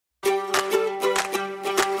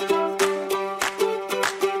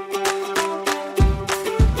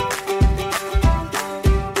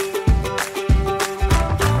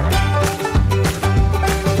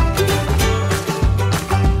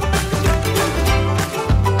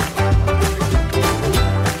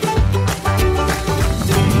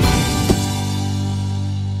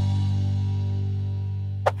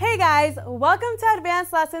Welcome to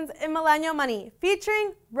Advanced Lessons in Millennial Money,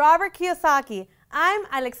 featuring Robert Kiyosaki. I'm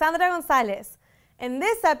Alexandra Gonzalez. In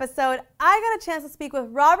this episode, I got a chance to speak with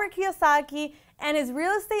Robert Kiyosaki and his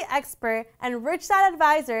real estate expert and rich dad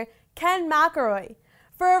advisor, Ken McElroy.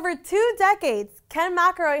 For over 2 decades, Ken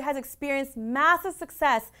McElroy has experienced massive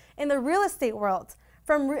success in the real estate world,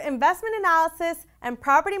 from investment analysis and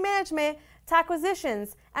property management to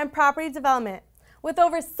acquisitions and property development. With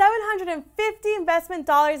over $750 investment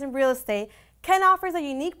dollars in real estate, Ken offers a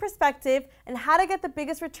unique perspective on how to get the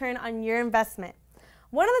biggest return on your investment.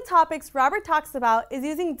 One of the topics Robert talks about is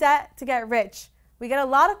using debt to get rich. We get a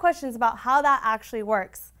lot of questions about how that actually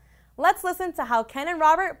works. Let's listen to how Ken and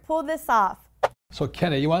Robert pull this off. So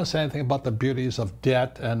Kenny, you want to say anything about the beauties of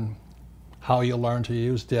debt and how you learn to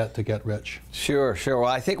use debt to get rich? Sure. Well,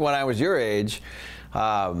 I think when I was your age,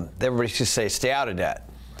 everybody used to say, stay out of debt.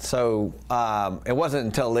 So it wasn't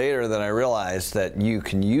until later that I realized that you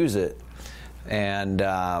can use it, and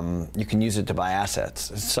you can use it to buy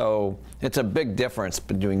assets. So it's a big difference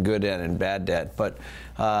between good debt and bad debt. But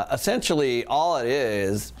essentially, all it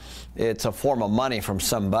is, it's a form of money from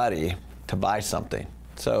somebody to buy something.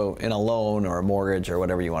 So in a loan or a mortgage or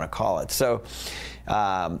whatever you want to call it. So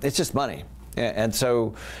it's just money. And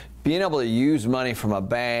so being able to use money from a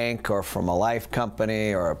bank or from a life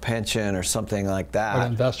company or a pension or something like that. Or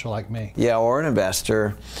an investor like me. Yeah, or an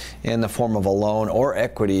investor in the form of a loan or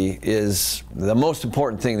equity is the most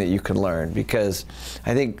important thing that you can learn, because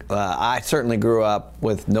I think I certainly grew up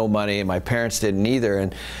with no money, and my parents didn't either,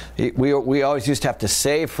 and we always used to have to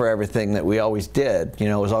save for everything that we always did. You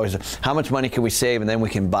know, it was always, how much money can we save and then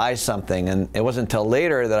we can buy something? And it wasn't until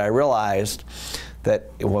later that I realized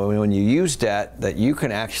that when you use debt, that you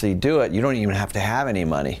can actually do it. You don't even have to have any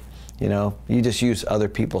money. You know, you just use other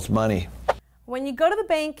people's money. When you go to the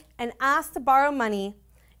bank and ask to borrow money,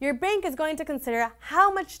 your bank is going to consider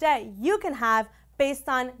how much debt you can have based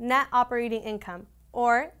on net operating income,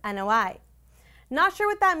 or NOI. Not sure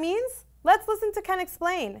what that means? Let's listen to Ken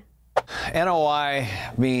explain. NOI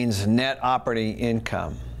means net operating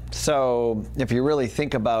income. So if you really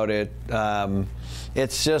think about it,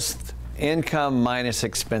 it's just income minus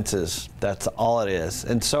expenses. That's all it is.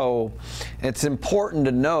 And so it's important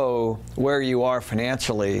to know where you are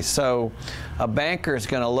financially. So a banker is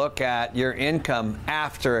going to look at your income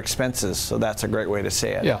after expenses. So that's a great way to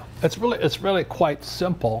say it. Yeah, it's really quite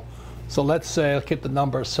simple. So let's say, I'll keep the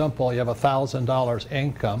numbers simple. You have $1,000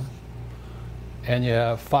 income and you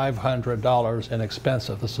have $500 in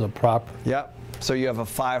expenses. This is a property. Yep. So you have a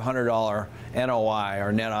 $500 NOI,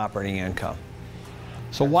 or net operating income.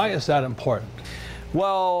 So why is that important?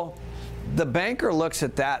 Well, the banker looks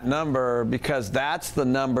at that number because that's the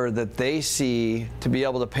number that they see to be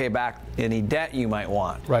able to pay back any debt you might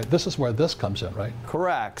want. Right, this is where this comes in, right?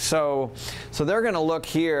 Correct. So they're going to look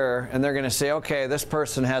here and they're going to say, okay, this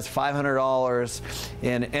person has $500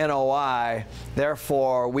 in NOI,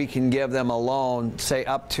 therefore we can give them a loan, say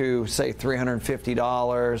up to, say,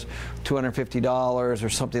 $350, $250 or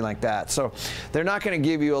something like that. So they're not going to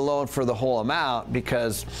give you a loan for the whole amount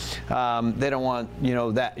because they don't want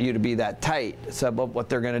you to be that tight. So but what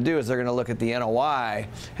they're going to do is they're going to look at the NOI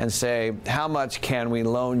and say, how much can we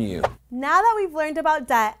loan you? Now that we've learned about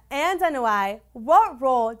debt and NOI, what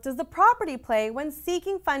role does the property play when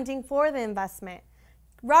seeking funding for the investment?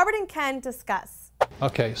 Robert and Ken discuss.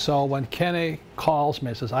 Okay, so when Kenny calls me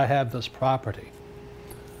and says, I have this property,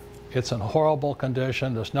 it's in horrible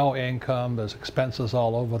condition, there's no income, there's expenses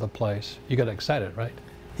all over the place, you get excited, right?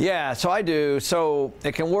 Yeah, so I do. So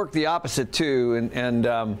it can work the opposite too, and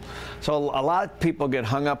so a lot of people get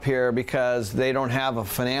hung up here because they don't have a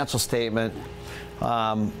financial statement,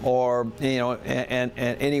 or and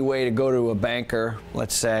any way to go to a banker,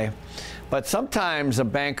 let's say. But sometimes a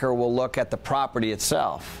banker will look at the property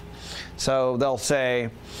itself. So they'll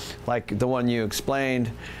say, like the one you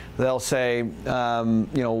explained, they'll say,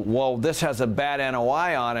 well, this has a bad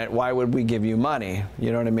NOI on it, why would we give you money?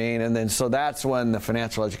 You know what I mean? And then so that's when the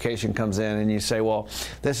financial education comes in and you say, well,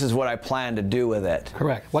 this is what I plan to do with it.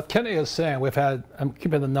 Correct. What Kenny is saying, I'm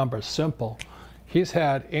keeping the numbers simple. He's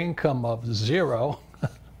had income of 0.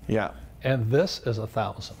 Yeah. And this is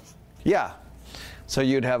 1,000. Yeah. So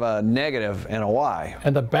you'd have a negative NOI.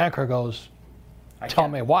 And the banker goes, tell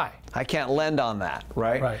me why. I can't lend on that,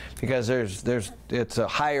 right? Right. Because it's a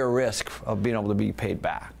higher risk of being able to be paid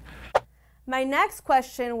back. My next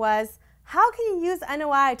question was, how can you use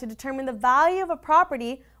NOI to determine the value of a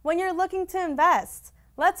property when you're looking to invest?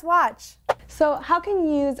 Let's watch. So how can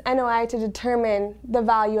you use NOI to determine the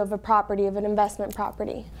value of a property, of an investment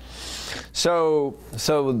property? So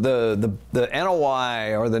the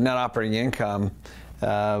NOI, or the net operating income,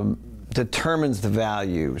 determines the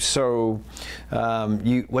value. So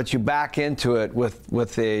what you back into it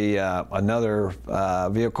with another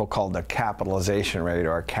vehicle called the capitalization rate,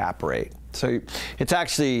 or a cap rate. So it's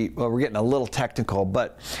actually, well, we're getting a little technical,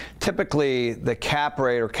 but typically the cap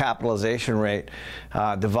rate or capitalization rate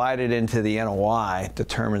divided into the NOI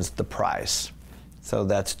determines the price. So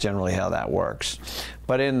that's generally how that works.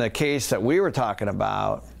 But in the case that we were talking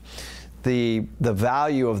about, the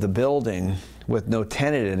value of the building with no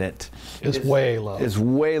tenant in it is way low. Is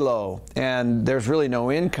way low, and there's really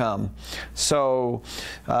no income. So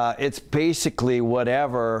it's basically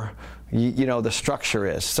whatever the structure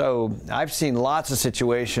is. So I've seen lots of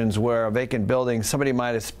situations where a vacant building, somebody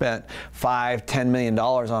might have spent $5–10 million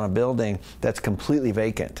on a building that's completely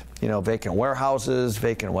vacant. Vacant warehouses,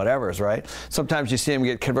 vacant whatevers, right? Sometimes you see them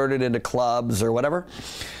get converted into clubs or whatever.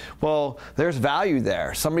 Well, there's value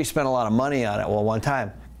there. Somebody spent a lot of money on it. Well, one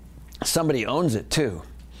time, somebody owns it too.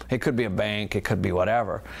 It could be a bank, it could be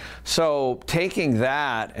whatever. So taking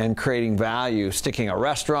that and creating value, sticking a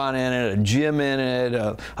restaurant in it, a gym in it,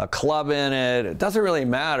 a club in it doesn't really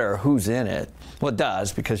matter who's in it. Well, it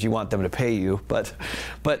does, because you want them to pay you, but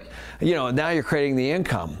now you're creating the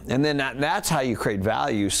income, and then that's how you create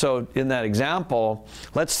value. So in that example,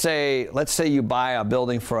 let's say you buy a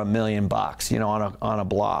building for $1 million, on a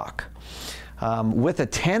block. With a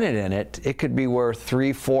tenant in it, it could be worth $3,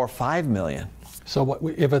 $4, $5 million. So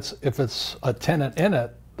if it's a tenant in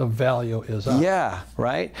it, the value is up. Yeah,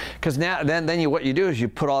 right. Because what you do is you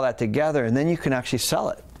put all that together, and then you can actually sell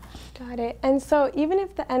it. Got it. And so even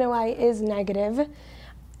if the NOI is negative,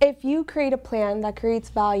 if you create a plan that creates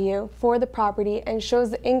value for the property and shows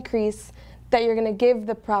the increase that you're going to give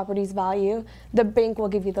the property's value, the bank will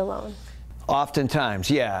give you the loan. Oftentimes,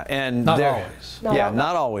 yeah, and not always.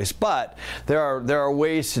 Not always, but there are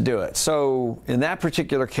ways to do it. So in that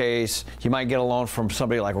particular case, you might get a loan from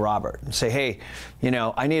somebody like Robert and say, hey,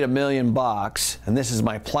 I need $1 million, and this is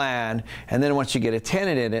my plan. And then once you get a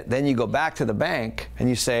tenant in it, then you go back to the bank and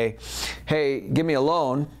you say, hey, give me a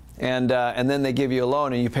loan, and then they give you a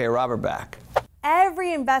loan and you pay Robert back.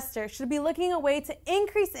 Every investor should be looking a way to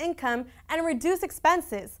increase income and reduce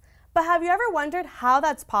expenses. But have you ever wondered how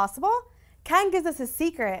that's possible? Ken gives us a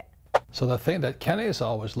secret. So the thing that Kenny is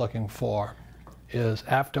always looking for is,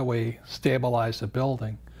 after we stabilize the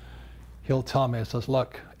building, he'll tell me, he says,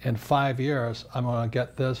 look, in 5 years, I'm going to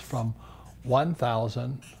get this from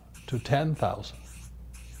 1,000 to 10,000.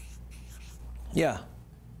 Yeah.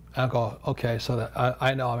 I go, okay, so that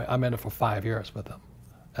I know I'm in it for 5 years with them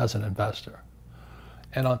as an investor.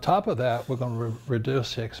 And on top of that, we're going to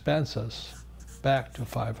reduce the expenses back to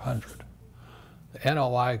 500. The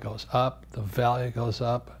NOI goes up, the value goes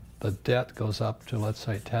up, the debt goes up to, let's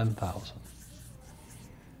say, 10,000.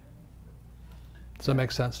 Does that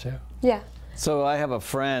make sense to you? Yeah. So I have a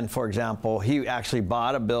friend, for example, he actually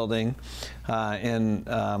bought a building in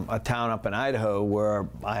a town up in Idaho where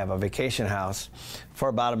I have a vacation house for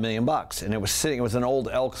about $1 million. And it was an old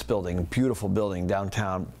Elks building, beautiful building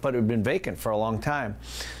downtown, but it had been vacant for a long time.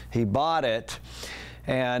 He bought it,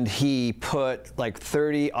 and he put like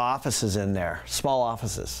 30 offices in there, small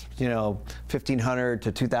offices, 1,500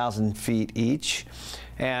 to 2,000 feet each,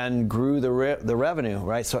 and grew the revenue,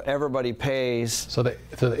 right? So everybody pays. So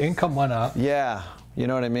the income went up. Yeah, you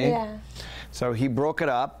know what I mean? Yeah. So he broke it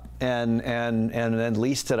up and then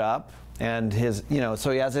leased it up, and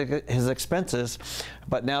so he has his expenses,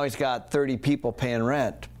 but now he's got 30 people paying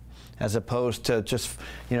rent. As opposed to just,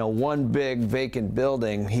 one big vacant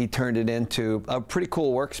building, he turned it into a pretty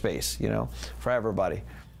cool workspace, for everybody.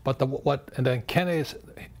 But and then Kenny's,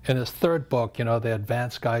 in his third book, The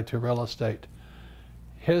Advanced Guide to Real Estate,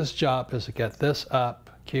 his job is to get this up,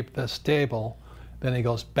 keep this stable. Then he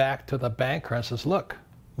goes back to the banker and says, look,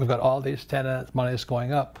 we've got all these tenants, money's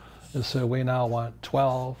going up, and so we now want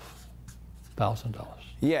 $12,000.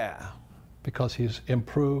 Yeah. Because he's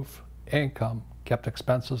improved income, kept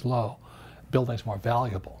expenses low, building's more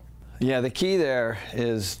valuable. Yeah, the key there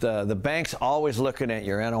is the bank's always looking at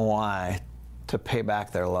your NOI to pay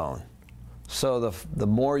back their loan. So the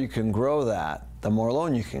more you can grow that, the more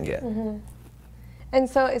loan you can get. Mm-hmm. And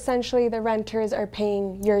so essentially the renters are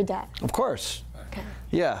paying your debt. Of course. Okay.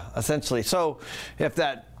 Yeah, essentially. So if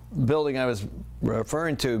that building I was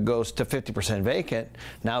referring to goes to 50% vacant,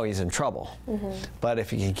 now he's in trouble. Mm-hmm. But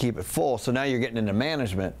if you can keep it full, so now you're getting into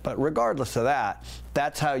management. But regardless of that,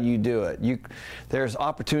 that's how you do it. There's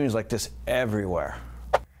opportunities like this everywhere.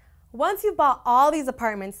 Once you've bought all these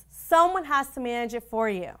apartments, someone has to manage it for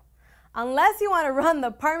you. Unless you want to run the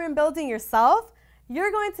apartment building yourself,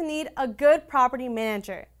 you're going to need a good property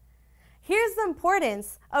manager. Here's the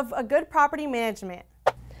importance of a good property management.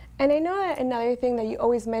 And I know that another thing that you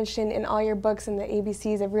always mention in all your books and the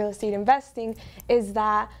ABCs of real estate investing is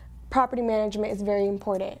that property management is very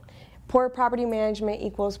important. Poor property management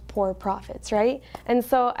equals poor profits, right? And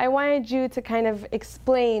so I wanted you to kind of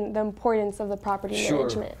explain the importance of the property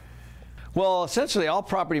management. Well, essentially all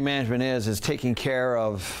property management is taking care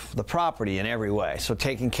of the property in every way. So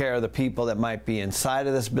taking care of the people that might be inside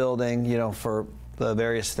of this building, you know, for the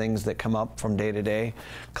various things that come up from day to day,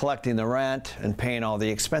 collecting the rent and paying all the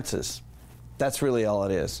expenses. That's really all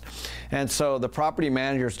it is. And so the property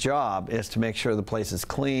manager's job is to make sure the place is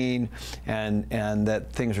clean and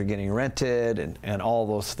that things are getting rented and all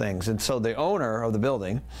those things. And so the owner of the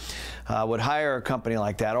building would hire a company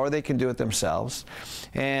like that, or they can do it themselves,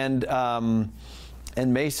 and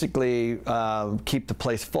basically keep the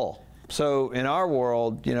place full. So in our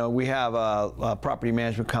world, you know, we have a property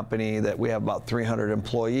management company that we have about 300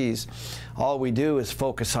 employees. All we do is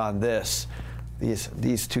focus on these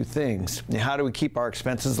two things. How do we keep our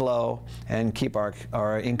expenses low and keep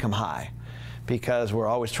our income high? Because we're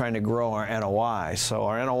always trying to grow our NOI. So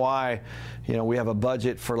our NOI, you know, we have a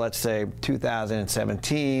budget for, let's say,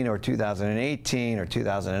 2017 or 2018 or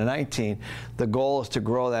 2019. The goal is to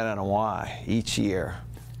grow that NOI each year.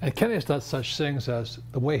 And Kenny's done such things as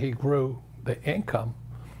the way he grew the income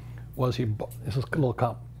was he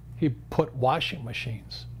put washing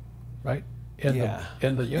machines, right, in the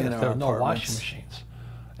units. There were no washing machines,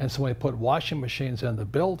 and so when he put washing machines in the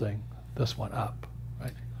building, this went up,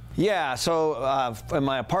 right? Yeah. So in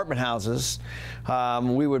my apartment houses,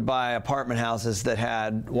 we would buy apartment houses that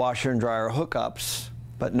had washer and dryer hookups,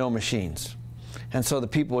 but no machines. And so the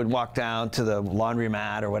people would walk down to the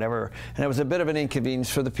laundromat or whatever, and it was a bit of an inconvenience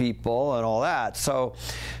for the people and all that. So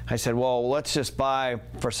I said, well, let's just buy,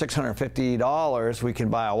 for $650, we can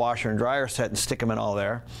buy a washer and dryer set and stick them in all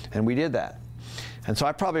there. And we did that. And so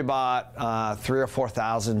I probably bought 3,000 or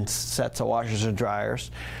 4,000 sets of washers and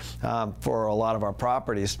dryers for a lot of our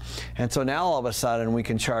properties. And so now all of a sudden we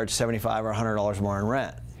can charge $75 or $100 more in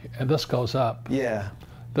rent. And this goes up. Yeah.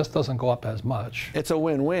 This doesn't go up as much. It's a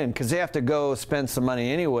win-win because they have to go spend some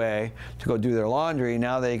money anyway to go do their laundry.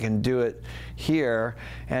 Now they can do it here.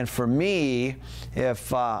 And for me,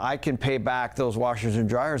 if I can pay back those washers and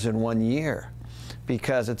dryers in 1 year,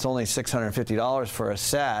 because it's only $650 for a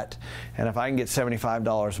set, and if I can get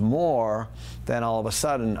 $75 more, then all of a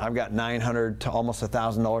sudden I've got $900 to almost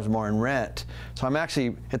 $1,000 more in rent. So I'm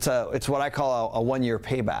actually, it's what I call a 1 year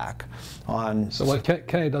payback on. So what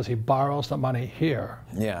Kenny does, he borrows the money here.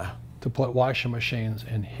 Yeah. To put washing machines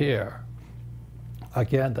in here.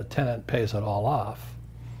 Again, the tenant pays it all off,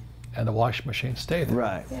 and the washing machines stay there.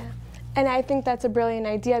 Right. Yeah. And I think that's a brilliant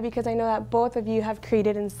idea because I know that both of you have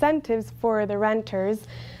created incentives for the renters.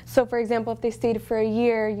 So for example, if they stayed for a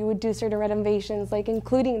year, you would do certain renovations, like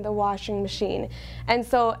including the washing machine. And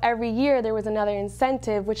so every year there was another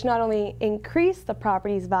incentive, which not only increased the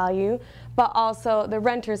property's value, but also the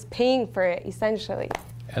renters paying for it, essentially.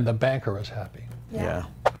 And the banker is happy. Yeah.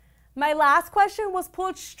 My last question was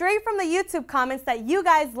pulled straight from the YouTube comments that you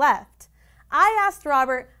guys left. I asked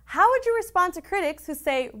Robert, how would you respond to critics who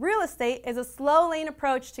say real estate is a slow lane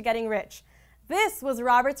approach to getting rich? This was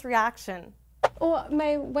Robert's reaction. Well,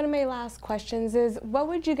 one of my last questions is, what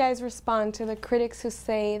would you guys respond to the critics who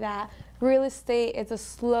say that real estate is a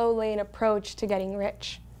slow lane approach to getting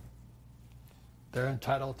rich? They're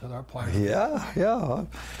entitled to their point. Yeah.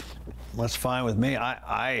 That's fine with me.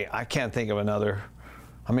 I can't think of another.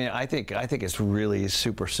 I mean, I think it's really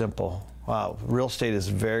super simple. Wow, real estate is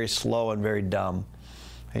very slow and very dumb.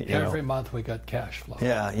 Every month we got cash flow.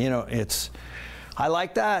 Yeah, you know, I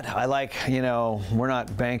like that. I like, you know, we're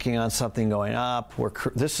not banking on something going up.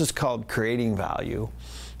 This is called creating value.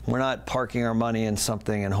 We're not parking our money in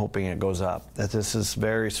something and hoping it goes up. This is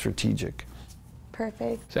very strategic.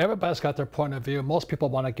 Perfect. So everybody's got their point of view. Most people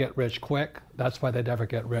want to get rich quick. That's why they never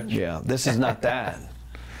get rich. Yeah, this is not that.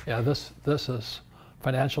 Yeah, this is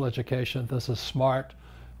financial education. This is smart.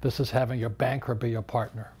 This is having your banker be your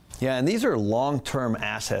partner. Yeah, and these are long-term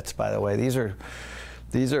assets, by the way. This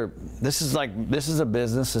is a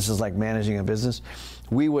business. This is like managing a business.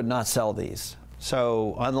 We would not sell these.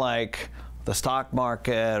 So unlike the stock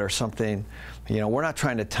market or something, you know, we're not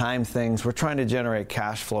trying to time things. We're trying to generate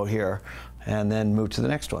cash flow here and then move to the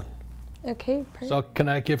next one. Okay, perfect. So can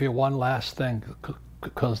I give you one last thing?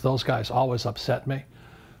 Because those guys always upset me.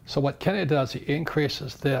 So what Kenny does, he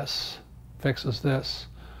increases this, fixes this,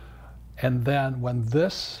 and then when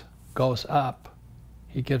this goes up,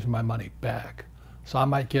 he gives my money back. So I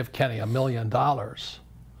might give Kenny $1 million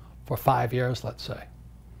for 5 years, let's say.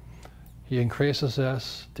 He increases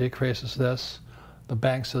this, decreases this. The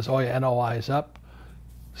bank says, oh, your NOI is up.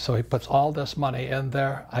 So he puts all this money in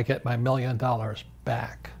there. I get my $1 million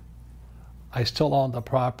back. I still own the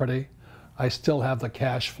property. I still have the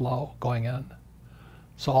cash flow going in.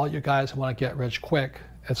 So all you guys who want to get rich quick,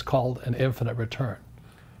 it's called an infinite return,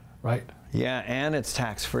 right? Yeah, and it's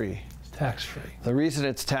tax-free. It's tax-free. The reason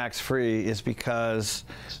it's tax-free is because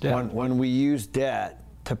when we use debt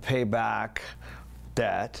to pay back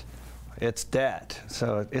debt, it's debt,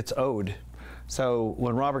 so it's owed. So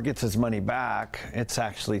when Robert gets his money back, it's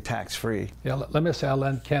actually tax-free. Yeah, let me say I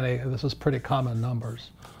lend Kenny, this is pretty common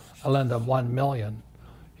numbers. I lend him $1 million.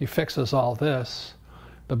 He fixes all this.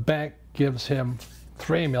 The bank gives him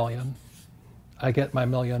 $3 million. I get my $1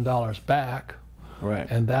 million back. Right.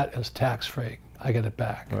 And that is tax-free. I get it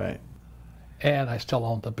back. Right. And I still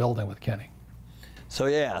own the building with Kenny. So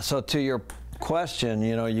yeah, so to your question,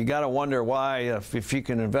 you know, you got to wonder why if you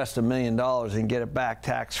can invest $1 million and get it back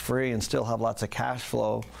tax-free and still have lots of cash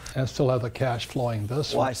flow. And still have the cash flowing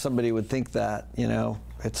this way. Why somebody would think that, you know.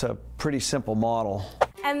 It's a pretty simple model.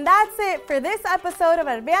 And that's it for this episode of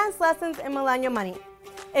Advanced Lessons in Millennial Money.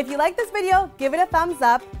 If you like this video, give it a thumbs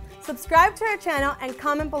up, subscribe to our channel, and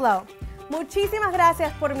comment below. Muchísimas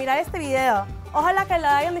gracias por mirar este video. Ojalá que lo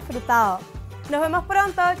hayan disfrutado. Nos vemos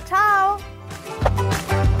pronto. Chao.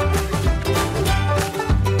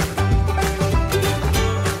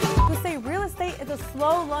 Who say real estate is a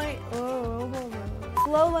slow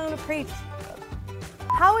loan to preach.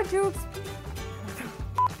 How would you...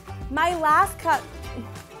 My last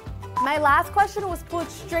question was pulled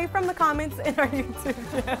straight from the comments in our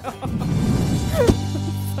YouTube channel.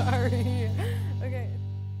 Sorry. Okay.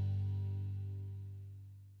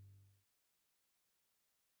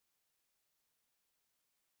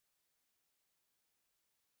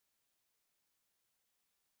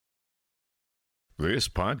 This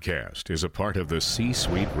podcast is a part of the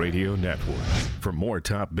C-Suite Radio Network. For more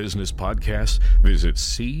top business podcasts, visit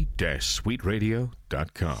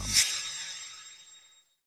c-suiteradio.com.